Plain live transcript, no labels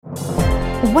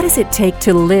What does it take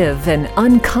to live an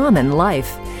uncommon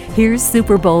life? Here's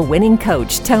Super Bowl winning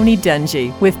coach Tony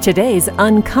Dungy with today's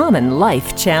Uncommon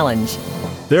Life Challenge.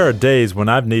 There are days when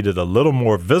I've needed a little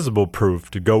more visible proof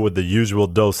to go with the usual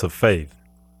dose of faith.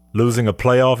 Losing a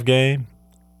playoff game,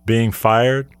 being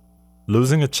fired,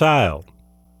 losing a child.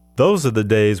 Those are the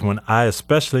days when I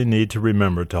especially need to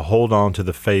remember to hold on to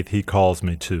the faith He calls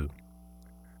me to.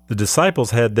 The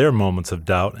disciples had their moments of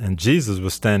doubt, and Jesus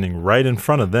was standing right in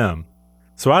front of them,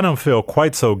 so I don't feel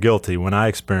quite so guilty when I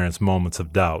experience moments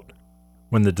of doubt.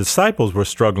 When the disciples were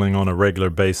struggling on a regular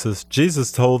basis,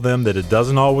 Jesus told them that it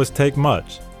doesn't always take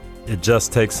much. It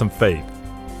just takes some faith,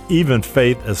 even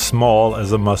faith as small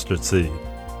as a mustard seed.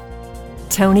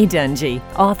 Tony Dungy,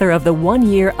 author of the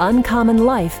 1-Year Uncommon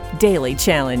Life Daily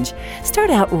Challenge. Start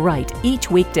out right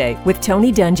each weekday with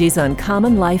Tony Dungy's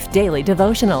Uncommon Life Daily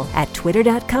Devotional at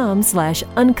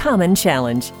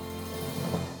twitter.com/uncommonchallenge.